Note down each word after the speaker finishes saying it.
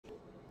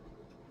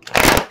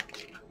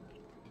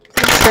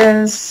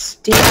is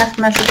DF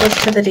messages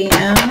to the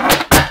DM.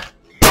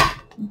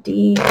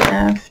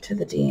 DF to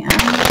the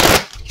DM.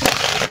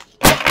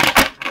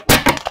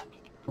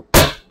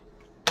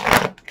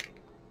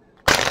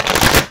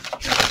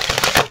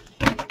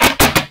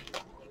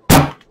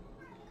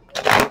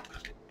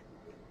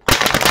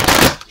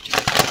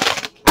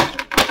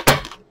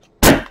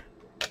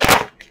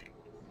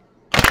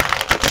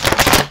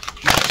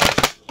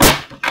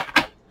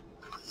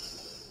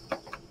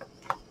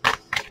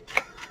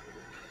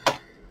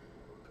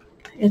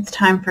 It's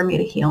time for me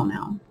to heal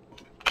now.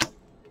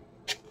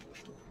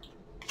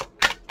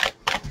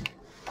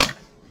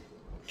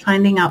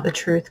 Finding out the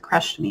truth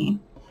crushed me.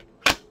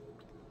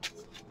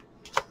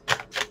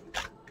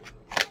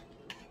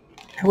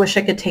 I wish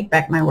I could take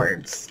back my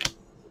words.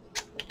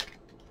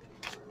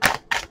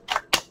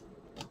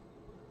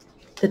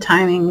 The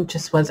timing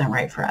just wasn't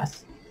right for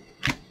us.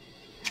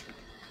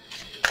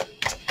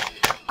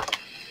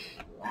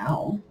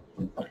 Wow.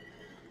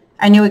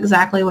 I knew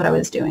exactly what I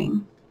was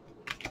doing.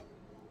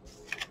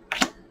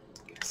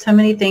 So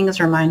many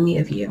things remind me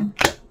of you.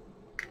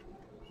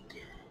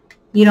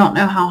 You don't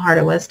know how hard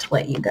it was to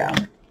let you go.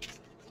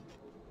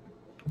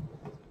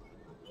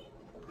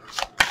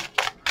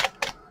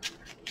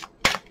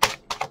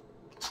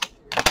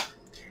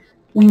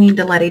 We need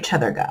to let each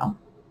other go.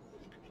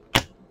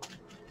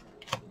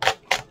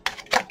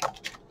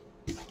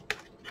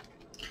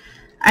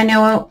 I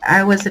know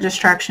I was a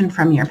distraction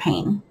from your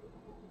pain.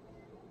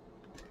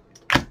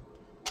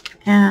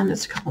 And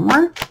just a couple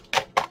more.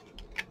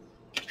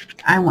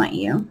 I want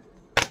you.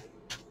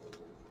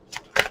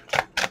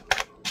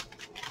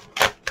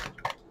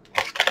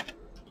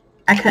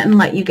 I couldn't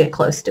let you get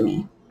close to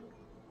me.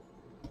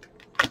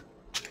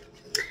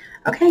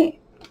 Okay,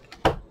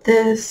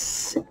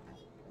 this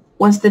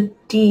was the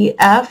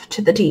DF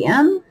to the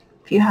DM.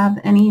 If you have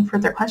any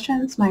further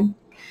questions, my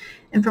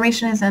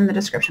information is in the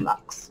description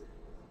box.